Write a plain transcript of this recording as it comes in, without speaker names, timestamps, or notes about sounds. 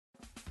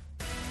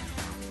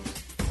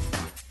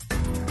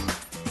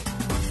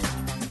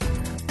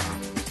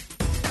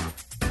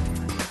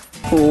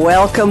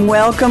Welcome,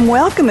 welcome,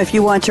 welcome. If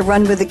you want to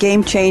run with the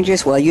Game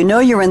Changers, well, you know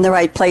you're in the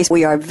right place.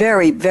 We are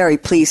very, very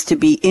pleased to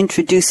be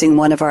introducing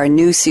one of our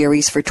new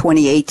series for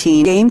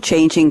 2018,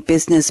 Game-Changing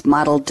Business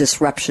Model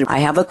Disruption. I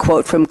have a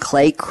quote from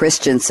Clay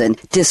Christensen.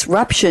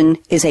 Disruption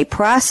is a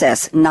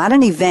process, not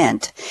an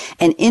event,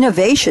 and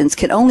innovations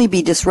can only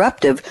be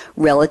disruptive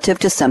relative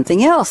to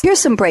something else. Here's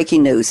some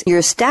breaking news.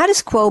 Your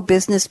status quo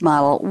business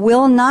model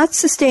will not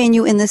sustain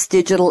you in this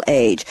digital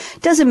age.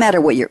 Doesn't matter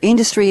what your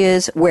industry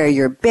is, where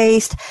you're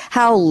based,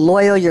 how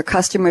loyal your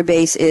customer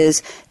base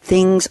is,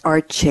 things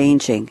are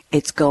changing.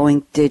 It's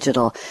going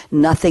digital.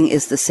 Nothing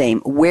is the same.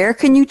 Where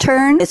can you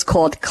turn? It's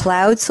called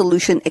cloud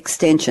solution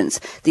extensions.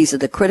 These are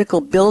the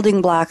critical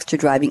building blocks to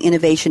driving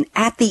innovation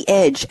at the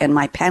edge, and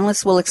my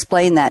panelists will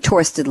explain that.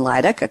 Torsten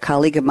Leidak, a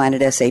colleague of mine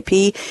at SAP,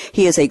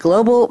 he is a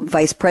global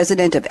vice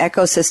president of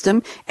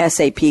ecosystem,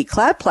 SAP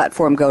Cloud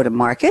Platform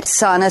Go-to-Market.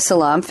 Sana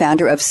Salam,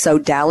 founder of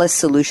Sodalis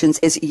Solutions,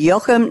 is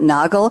Joachim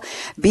Nagel,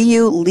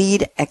 BU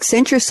lead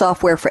Accenture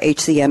software for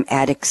HCM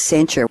at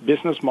Accenture.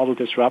 Business model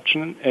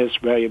disruption is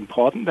very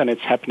important, and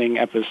it's happening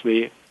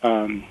obviously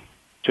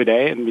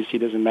today, and we see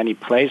this in many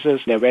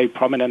places. There are very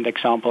prominent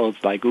examples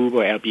like Google,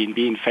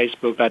 Airbnb, and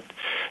Facebook, but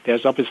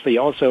there's obviously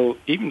also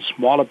even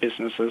smaller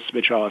businesses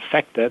which are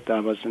affected.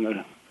 I was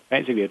in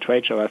basically a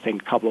trade show, I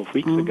think, a couple of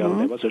weeks ago.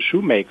 There was a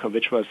shoemaker,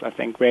 which was, I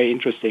think, very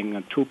interesting,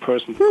 a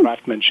two-person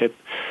craftsmanship,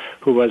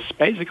 who was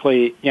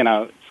basically,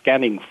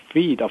 scanning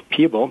feet of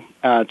people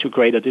to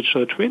create a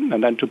digital twin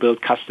and then to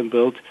build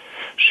custom-built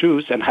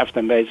shoes and have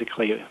them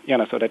basically,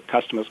 so that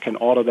customers can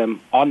order them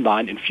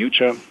online in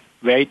future.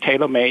 Very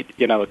tailor-made,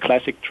 a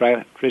classic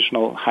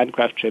traditional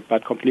handcraftsmanship,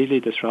 but completely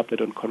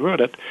disrupted and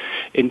converted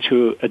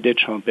into a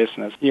digital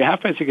business. You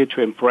have basically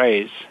to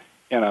embrace,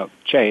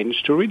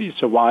 change to really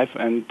survive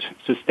and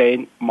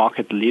sustain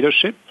market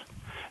leadership,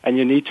 and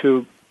you need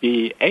to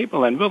be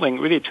able and willing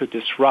really to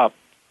disrupt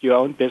your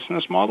own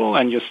business model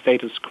and your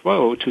status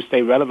quo to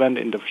stay relevant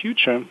in the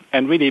future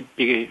and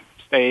really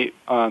stay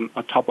on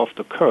top of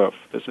the curve.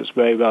 This is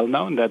very well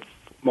known that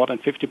more than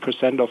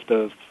 50% of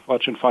the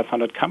Fortune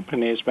 500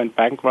 companies went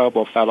bankrupt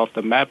or fell off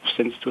the map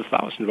since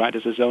 2000, right?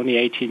 This is only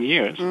 18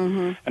 years.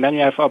 And then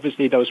you have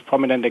obviously those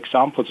prominent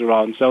examples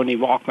around Sony,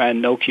 Walkman,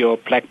 Nokia,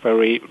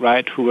 BlackBerry,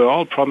 right, who were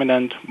all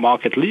prominent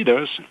market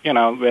leaders,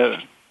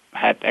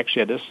 had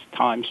actually at this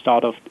time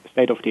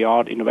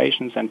state-of-the-art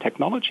innovations and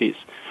technologies.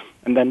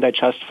 And then they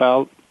just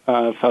fell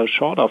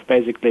short of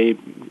basically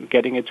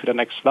getting it to the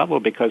next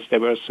level because they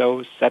were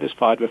so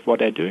satisfied with what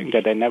they're doing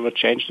that they never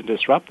changed and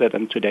disrupted,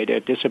 and today they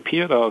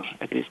disappeared or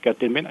at least got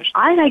diminished.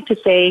 I like to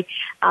say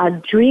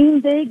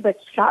dream big but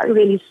start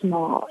really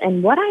small.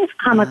 And what I've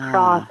come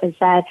across is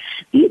that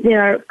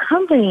there are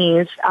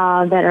companies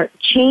that are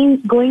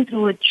going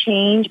through a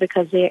change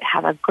because they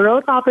have a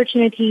growth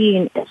opportunity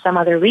in some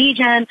other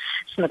region,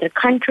 some other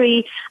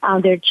country.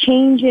 They're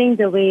changing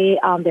the way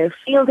their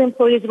field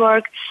employees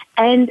work,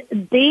 and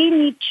they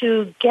need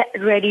to get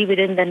ready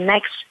within the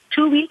next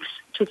 2 weeks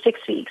to 6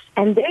 weeks.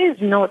 And there is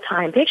no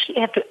time. They actually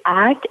have to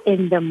act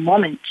in the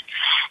moment.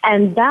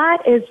 And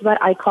that is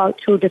what I call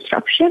true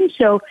disruption.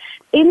 So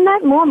in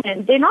that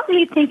moment, they're not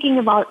really thinking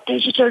about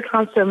digital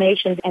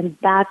transformation, and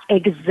that's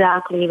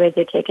exactly where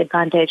they take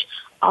advantage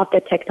of the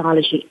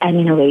technology and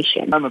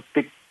innovation. I'm a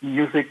big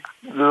music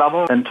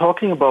lover, and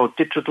talking about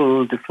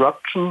digital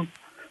disruption,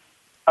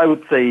 I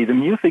would say the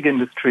music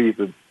industry is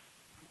a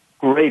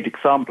great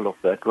example of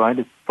that, right?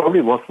 It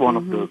probably was one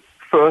of the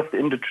first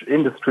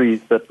industries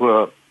that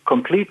were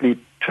completely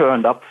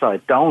turned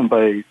upside down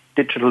by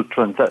digital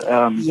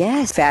transactions.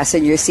 Yes,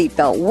 fasten your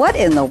seatbelt. What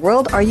in the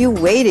world are you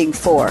waiting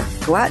for?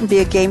 Go out and be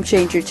a game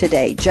changer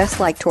today, just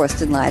like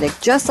Torsten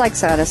Leidak, just like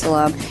Sana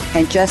Salam,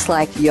 and just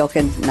like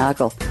Jochen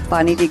Nagel.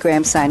 Bonnie D.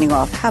 Graham signing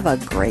off. Have a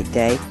great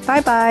day.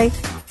 Bye-bye.